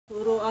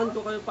Turuan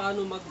ko kayo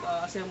paano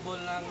mag-assemble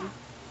ng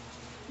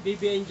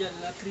baby angel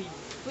na crib.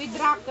 With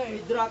rocker.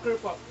 With rocker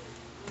po.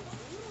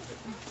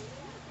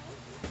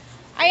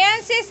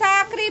 Ayan sis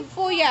ha, crib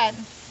po yan.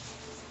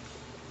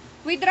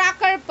 With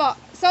rocker po.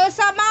 So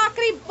sa mga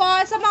crib po,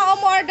 sa mga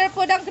umorder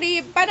po ng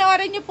crib,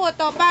 panoorin nyo po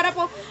to para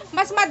po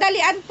mas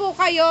madalian po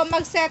kayo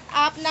mag-set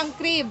up ng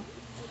crib.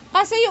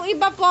 Kasi yung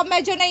iba po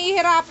medyo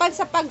nahihirapan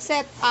sa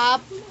pag-set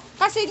up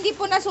kasi hindi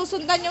po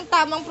nasusundan yung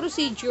tamang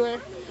procedure.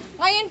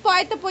 Ngayon po,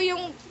 ito po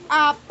yung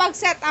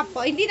pag-set up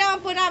po. Hindi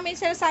naman po namin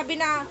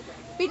sinasabi na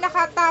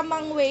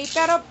pinakatamang way,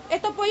 pero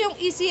ito po yung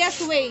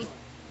easiest way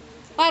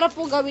para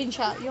po gawin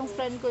siya. Yung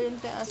friend ko yung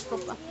te-ask ko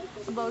pa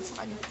about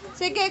sa kanya.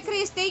 Sige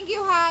Chris, thank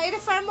you ha.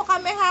 I-refer mo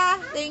kami ha.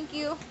 Thank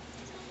you.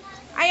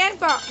 Ayan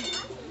po.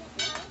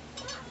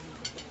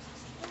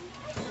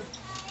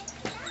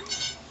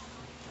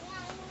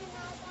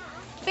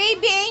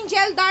 Baby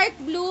Angel Dark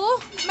Blue.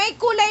 May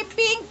kulay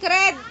pink,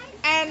 red,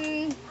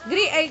 and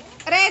green,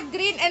 red,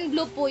 green, and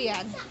blue po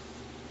yan.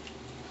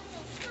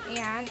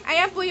 Ayan.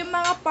 Ayan po yung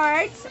mga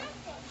parts.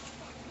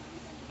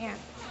 Ayan.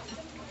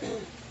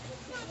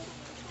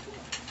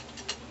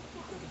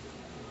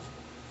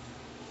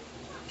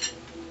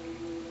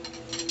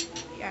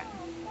 Ayan.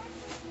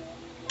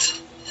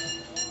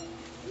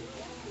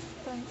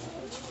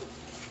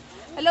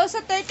 Hello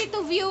sa 32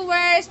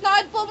 viewers.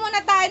 Nood po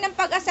muna tayo ng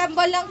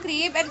pag-assemble ng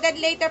crib and then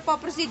later po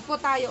proceed po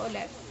tayo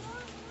ulit.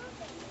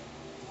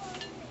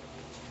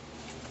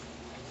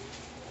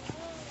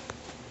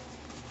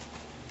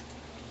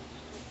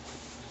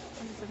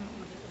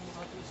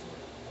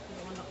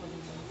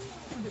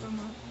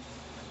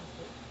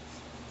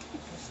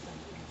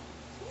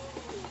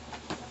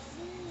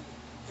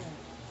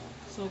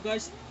 So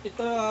guys,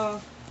 ito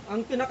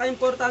ang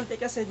pinaka-importante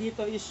kasi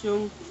dito is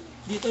yung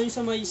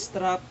sa may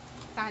strap,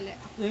 Tali.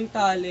 yung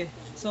tali.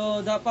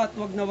 So dapat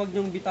wag na wag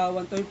yung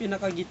bitawan. Ito yung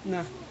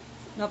pinakagitna.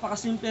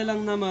 Napakasimple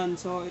lang naman.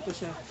 So ito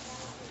siya.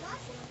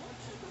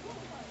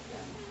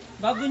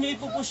 Bago nyo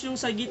ipupush yung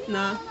sa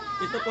gitna,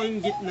 ito po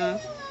yung gitna.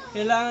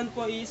 Kailangan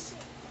po is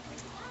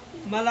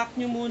malak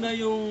nyo muna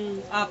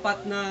yung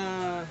apat na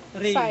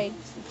rail. Side.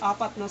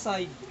 Apat na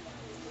side.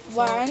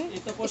 One.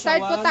 ito po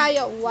Start siya, po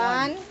tayo.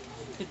 One.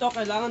 Ito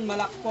kailangan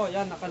malak po.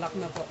 Yan, nakalak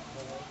na po.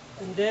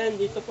 And then,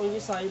 ito po yung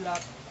isa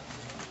lock.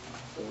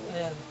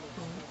 Ayan.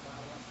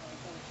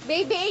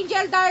 Baby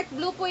Angel Dark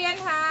Blue po yan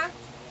ha.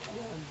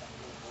 Ayan.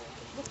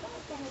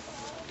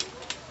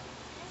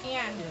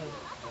 Ayan. Ayan.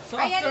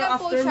 So, Ayan lang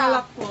po after siya.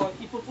 malak po,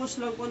 ipupush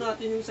lang po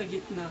natin yung sa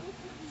gitna.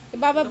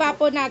 Ibababa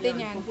po natin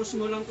yan. Ipupush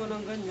mo lang po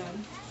ng ganyan.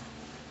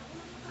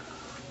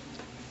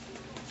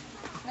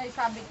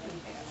 Naisabit po.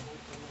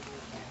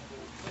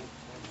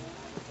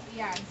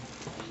 Yan.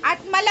 At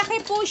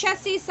malaki po siya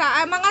sis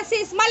ha. Mga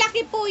sis,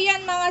 malaki po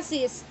yan mga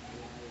sis.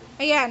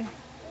 Ayan.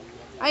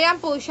 Ayan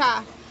po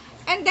siya.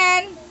 And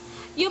then,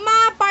 yung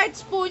mga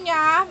parts po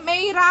niya,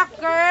 may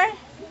rocker.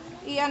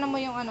 I-ano mo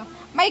yung ano.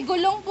 May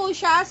gulong po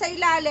siya sa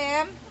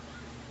ilalim.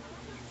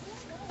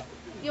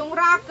 Yung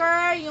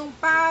rocker, yung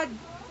pad.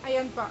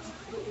 Ayan po.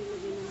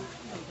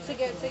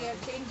 Sige, sige.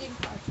 Changing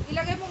parts.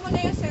 Ilagay mo muna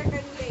yung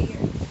second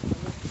layer.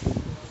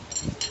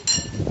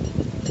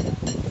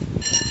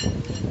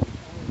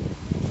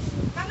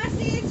 Mga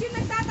sis, yung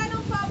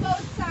nagtatanong po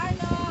about sa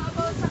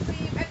about sa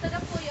crib, ito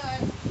na po yun.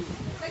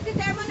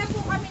 Nagdidemo na po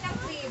kami ng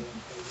crib.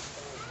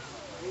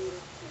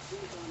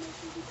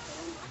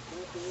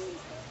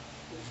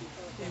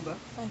 Diba?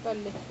 Ang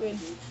pali, Queen.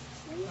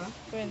 Ha?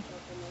 Queen.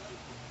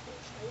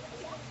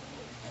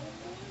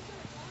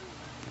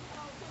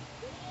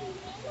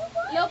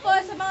 Hello po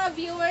sa mga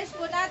viewers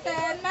po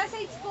natin.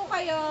 Message po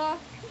kayo.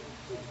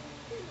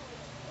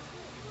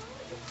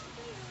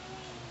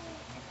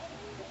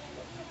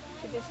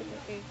 Sige, sige.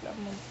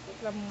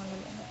 Iklam mo ano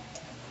lang.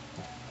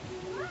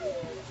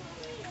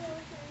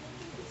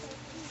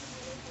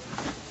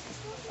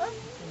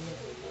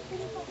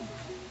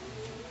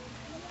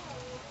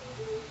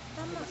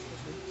 Tama.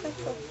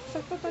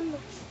 Sakto talo.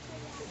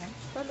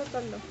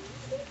 Talo.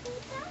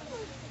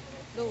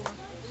 Dua.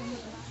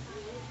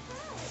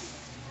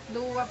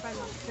 Dua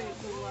pala.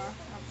 Dua.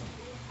 Ako.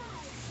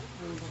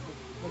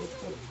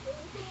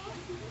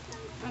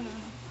 Ano?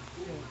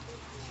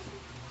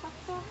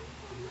 Sakto.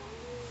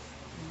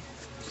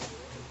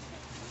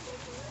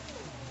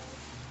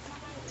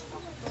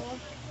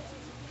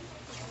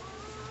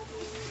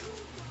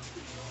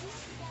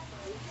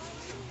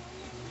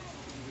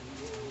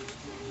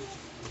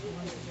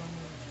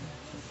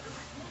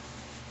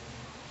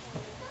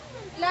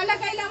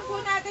 Lalagay lang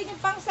po natin yung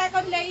pang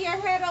second layer.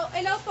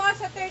 Hello po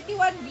sa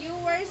 31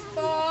 viewers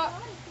po.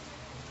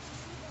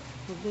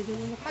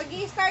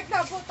 Mag-i-start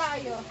na po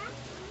tayo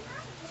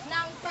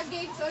ng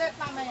pag-games ulit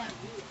mamaya.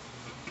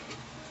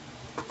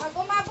 Pag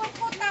umabot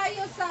po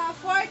tayo sa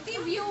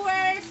 40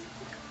 viewers,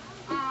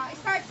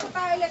 start po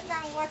tayo ulit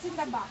ng What's in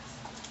the Box.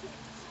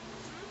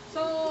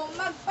 So,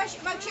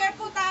 mag-share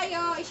po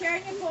tayo.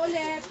 I-share niyo po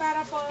ulit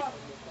para po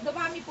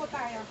dumami po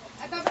tayo.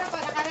 At abra po,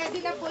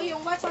 naka-ready na po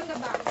yung What's on the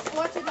Box.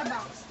 What's in the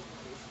Box.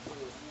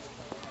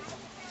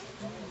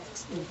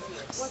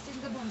 What's in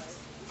the box.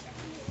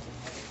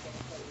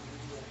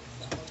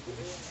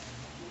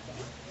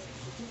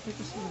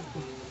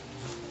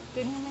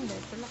 Tingnan mo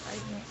dahil. Tulak ay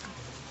mo.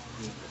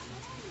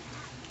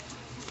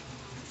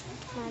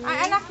 Mami, Ay,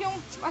 anak yung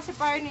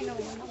pacifier ni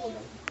Noah.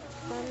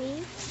 mami.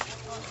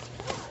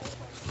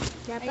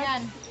 Dapat,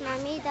 Ayan.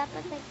 mami,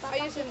 dapat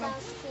Ayusin mo.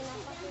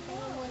 pinapakita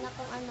niyo muna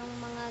kung anong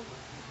mga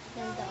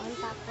nandoon.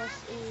 Tapos,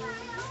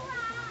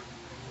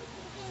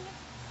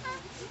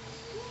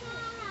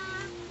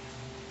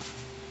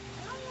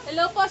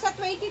 Hello po sa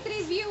 23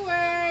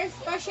 viewers.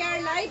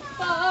 Pa-share live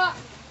po.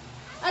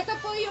 Ito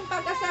po yung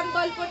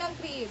pag-assemble po ng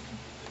crib.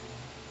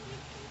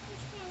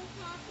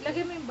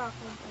 Lagay mo yung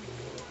background.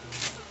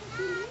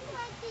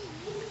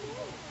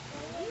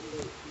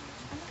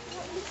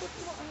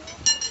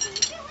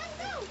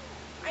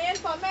 Ayan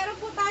po, meron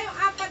po tayong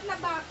 4 na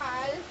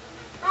bakal.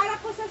 Para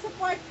po sa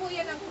support po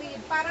yan ng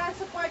crib. Para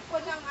support po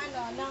ng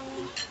ng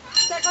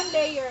second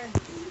layer.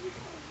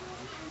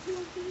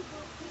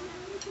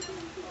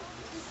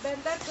 Then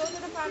let's go to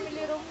the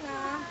family room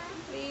na,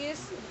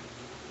 please.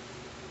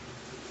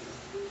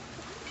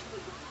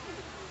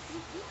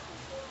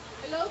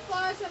 Hello po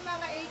sa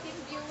mga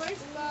 18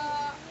 viewers po.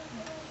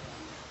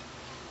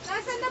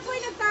 Nasaan na po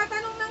yung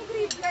nagtatanong ng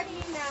crib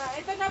kanina?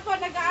 Ito na po,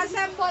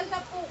 nag-assemble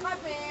na po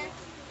kami.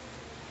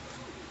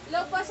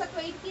 Hello po sa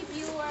 20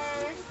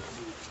 viewers.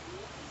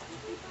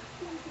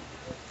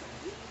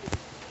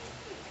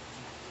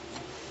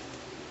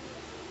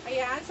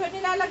 Ayan, so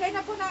nilalagay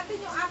na po natin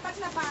yung 4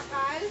 na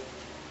bakal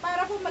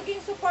para po maging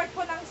support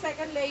po ng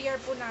second layer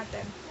po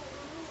natin.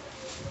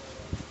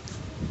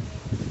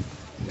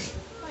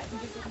 Ay,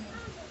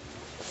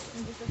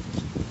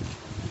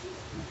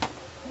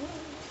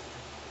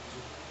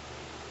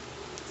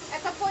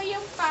 ito po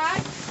yung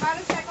pad para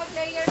second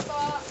layer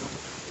po.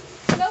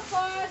 Hello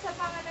po sa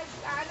mga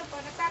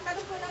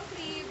nagtatanong po ng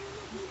crib.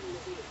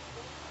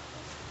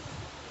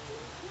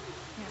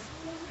 Yan.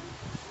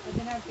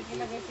 Pwede natin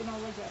ilagay si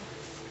Noah dyan.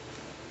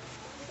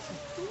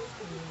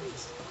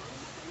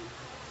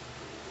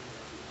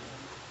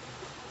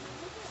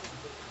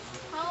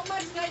 How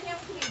much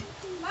ganyang crib?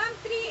 Ma'am,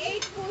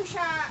 3.8 po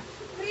siya.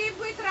 Crib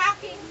with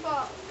racking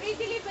po. Free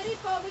delivery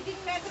po within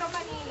Metro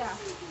Manila.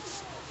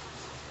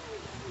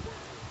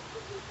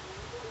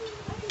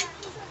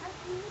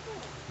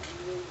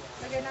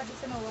 Lagyan natin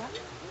sa Noah.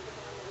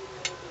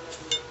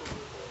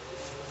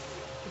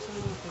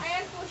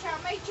 Ayan po siya.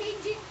 May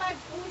changing pad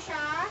po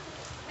siya.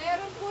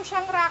 Meron po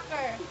siyang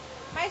rocker.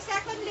 May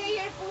second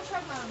layer po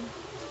siya, ma'am.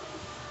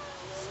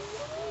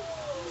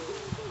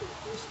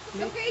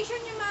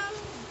 Location niya, ma'am,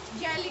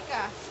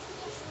 Jellica.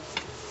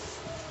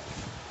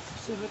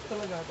 Sulit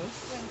talaga ito.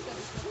 Yan,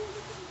 sorry.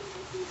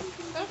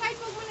 Pero kahit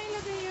mo muna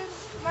ilagay yun,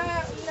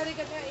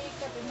 narigat niya,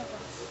 iikatin na po.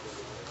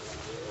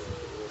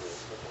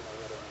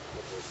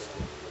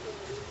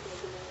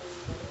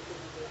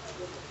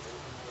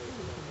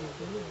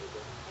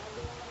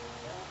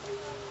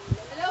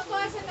 Hello po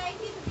sa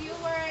 19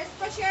 viewers.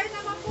 Pa-share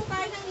naman po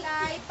tayo ng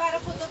live para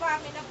po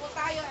dumami na po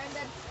tayo and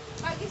then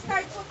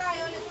mag-start po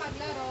tayo ulit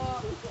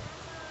maglaro.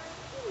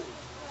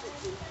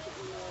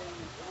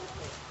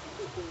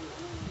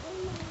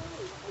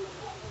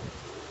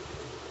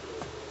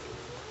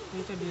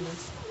 Yung kabila.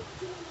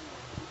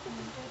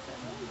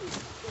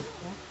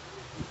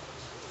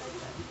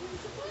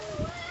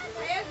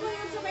 Ayan po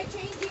yung sa may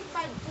changing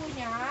pad po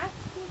niya.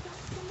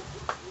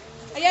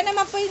 Ayan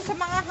naman po yung sa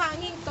mga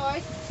hanging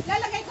toys.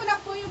 Lalagay ko lang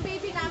po yung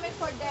baby namin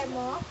for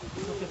demo.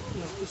 Bakit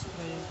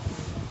spray?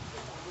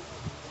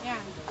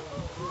 Yan.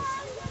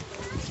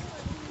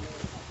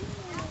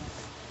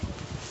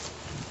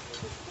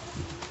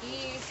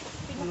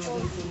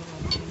 I-pinupold.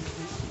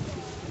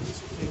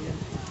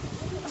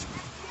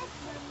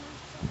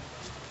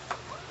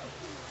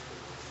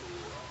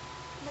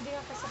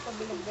 Madiga ka sa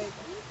pabilog ba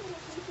ito?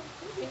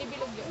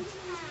 Pinibilog yun.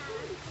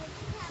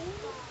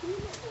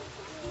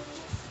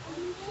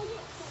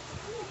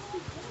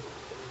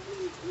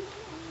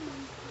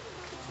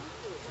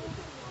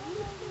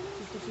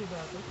 Ito si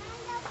Dato.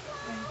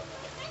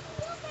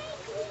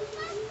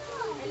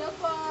 Hello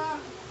po.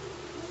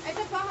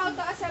 Ito po how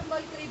to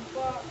assemble crib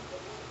po.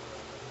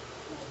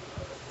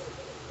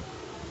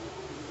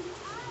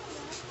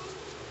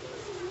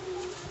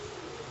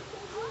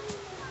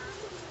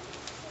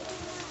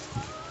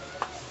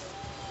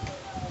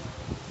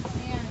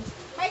 Ayan.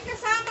 May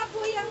kasama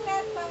po yung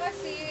net mga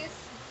sis.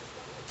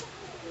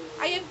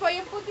 Ayun po,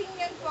 yung puting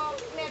yan po,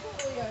 net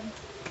po yun.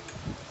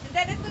 And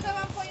then ito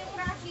naman po yung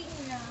racking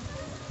niya.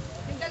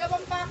 Yung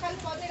dalawang bakal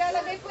po,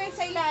 nilalagay po yan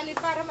sa ilalim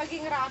para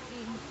maging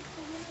racking.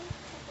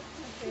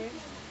 Okay.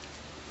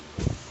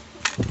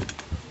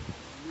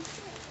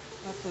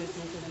 Ito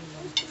yung kabila.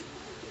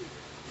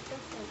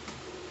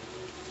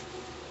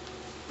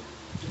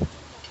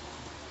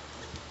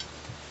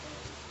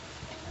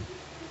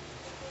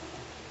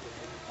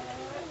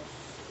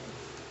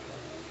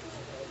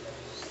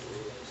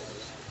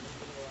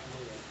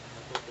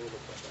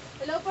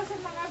 Hello po sa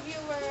mga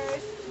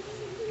viewers.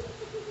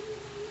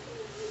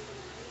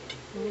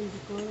 Hindi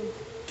ko alam.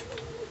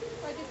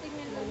 Pwede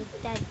tingnan lang.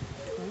 baligtad.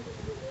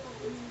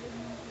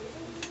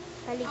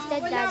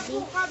 Baligtad, Wala Daddy.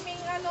 po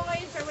kaming ano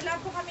ngayon, sir. Wala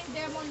po kaming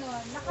demo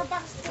nun.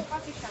 Nakabox po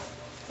kasi siya.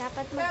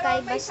 Dapat Pero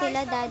magkaiba may size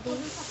sila, naman po Daddy.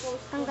 dun sa post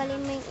ko.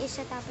 Tanggalin mo yung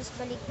isa tapos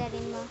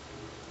baligtarin mo.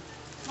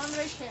 Ma'am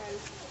Rachel.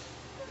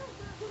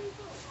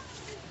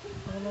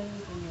 Wala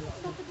yung kanya.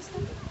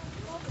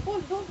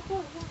 Hold. Ako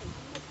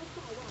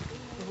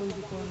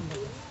hindi ko ano ba?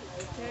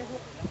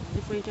 Hindi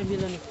po yung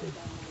kabila nito.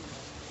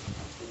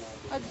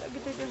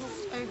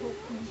 I hope.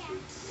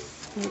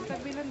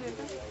 Tabilan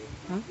dito.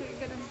 Ha? Sige,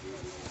 ganun.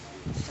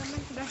 Tama,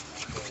 da.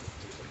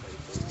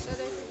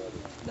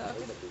 Da.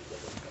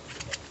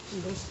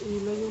 Basta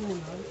ilayo mo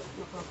na.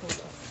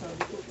 Nakakautak.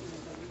 Sabi ko.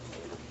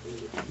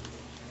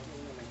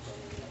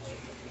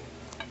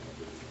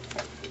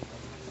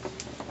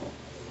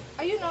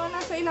 Ayun o,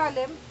 nasa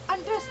ilalim.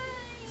 Andres,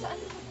 saan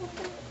mo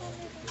punta?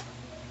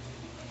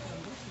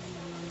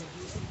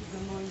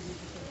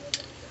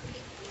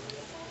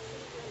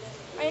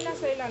 Ayun,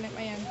 nasa ilalim.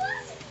 Ayan.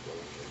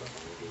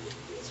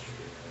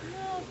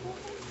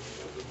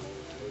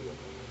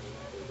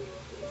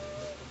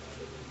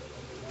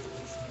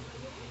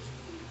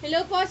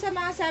 Hello po sa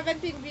mga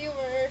 17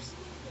 viewers.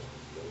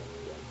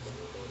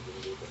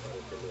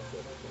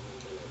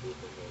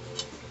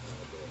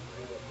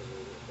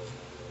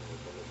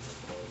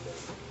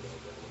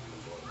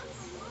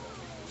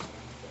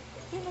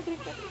 Ayun,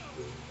 nag-ring ka.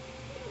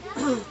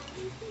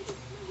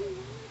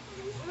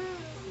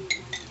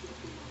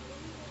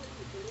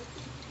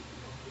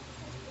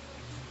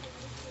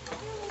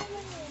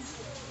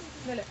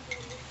 Dali.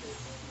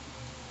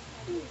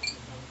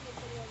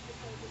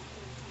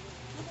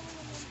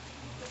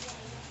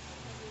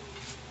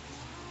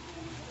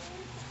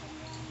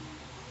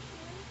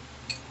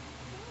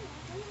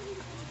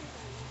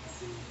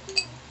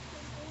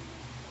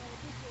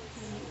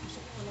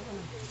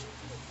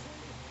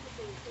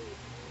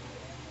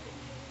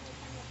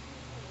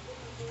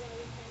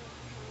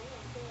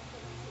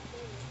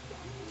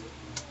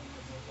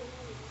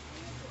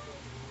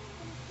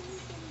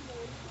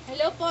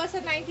 Hello po sa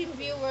 19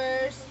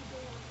 viewers.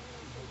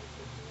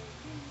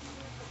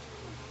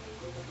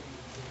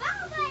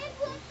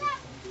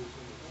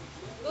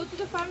 Go to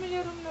the family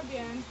room na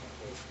biyan.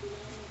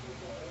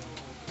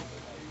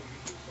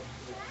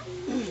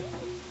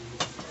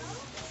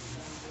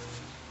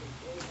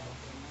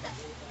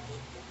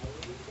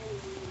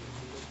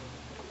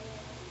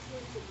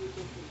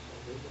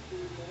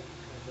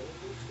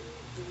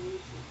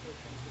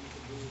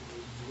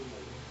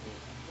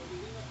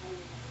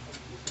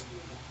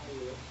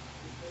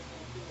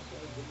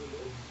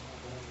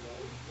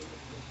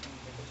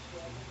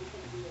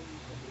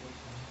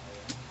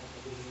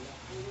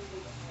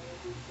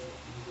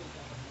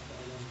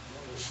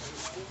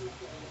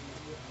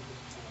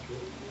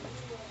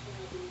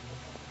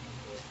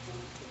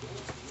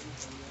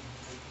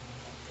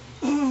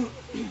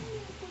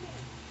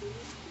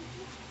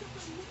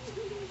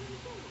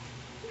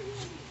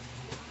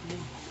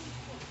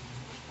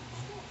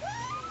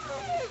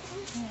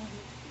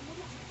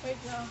 Wait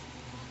lang.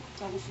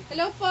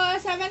 Hello po,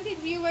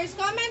 17 viewers.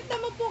 Comment na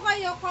mo po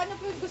kayo kung ano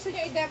po yung gusto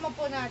nyo i-demo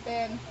po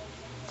natin.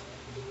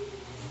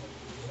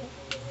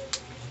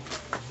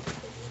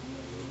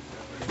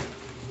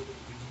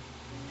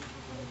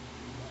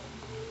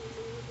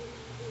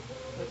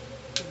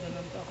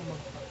 Tignan pa ako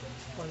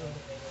mag-follow.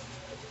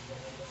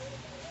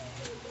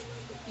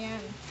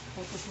 Yan.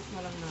 Photoshoot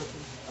na lang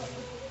natin.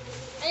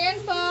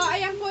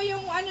 Ayan po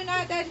yung ano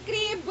natin,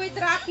 crib with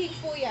racking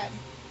po yan.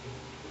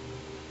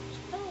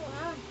 Oh,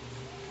 wow.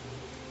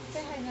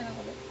 Say hi na lang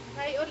ulit.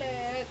 Hi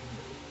ulit.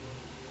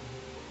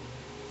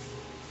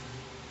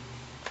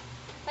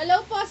 Hello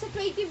po sa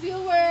 20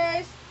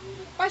 viewers.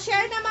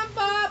 Pa-share naman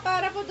po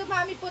para po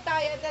dumami po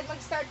tayo and then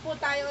mag-start po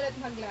tayo ulit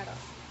maglaro.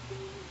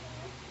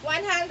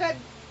 100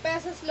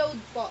 pesos load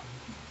po.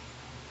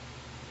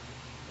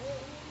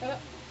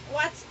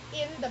 What's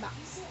in the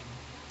box?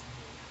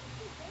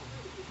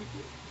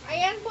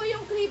 Ayan po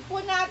yung crib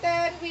po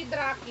natin with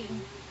racking.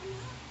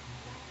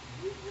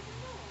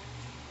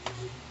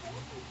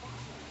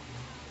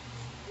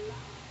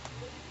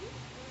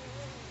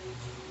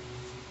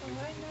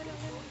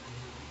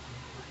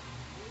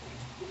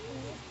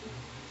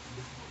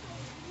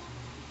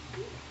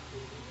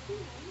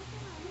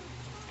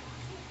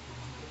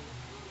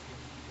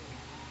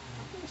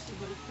 Gusto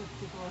balik ko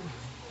ito.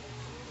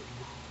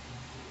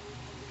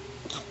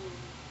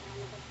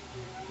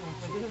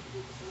 Pwede na.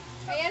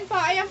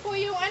 Ayan po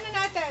yung ano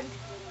natin,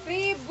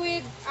 crib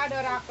with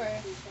wrapper.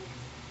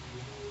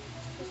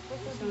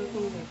 Saan ito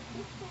ulit?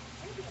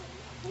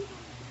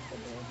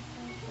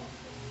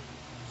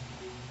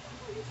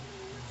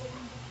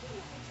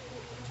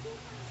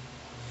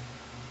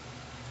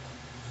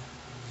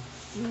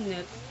 Yung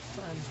net,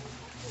 saan?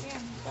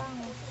 Ayan,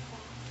 pango.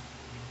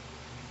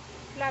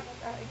 Flat,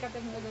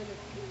 ikatin mo ulit.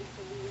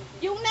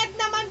 Yung net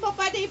naman po,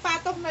 pwede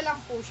ipatong na lang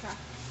po siya.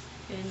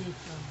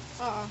 Anytime.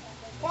 Oo.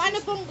 Kung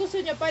ano pong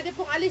gusto nyo, pwede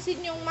pong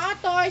alisin yung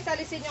mga toys,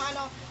 alisin yung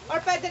ano, or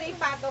pwede rin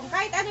ipatong.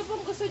 Kahit ano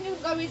pong gusto nyo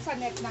gawin sa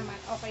net naman,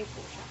 okay po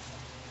siya.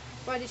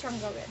 Pwede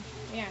siyang gawin.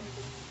 Ayan.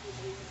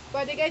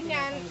 Pwede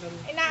ganyan.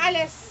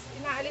 Inaalis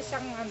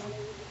siyang ano.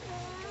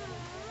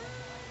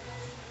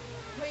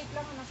 Wait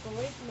lang anak ko,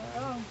 wait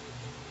lang.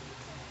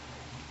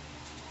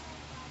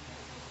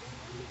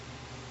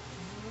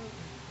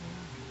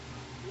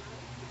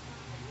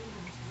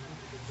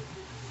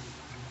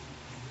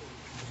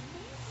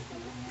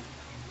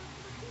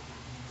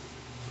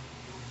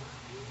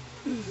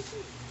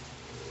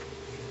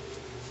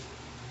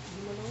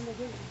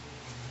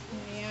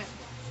 Ayan.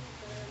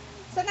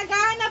 So,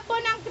 naghahanap po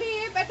ng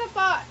crib. Ito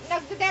po,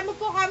 nag-demo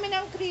po kami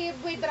ng crib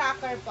with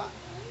rocker po.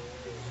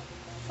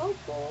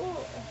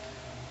 Opo.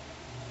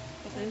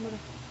 Patayin mo na.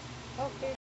 Okay.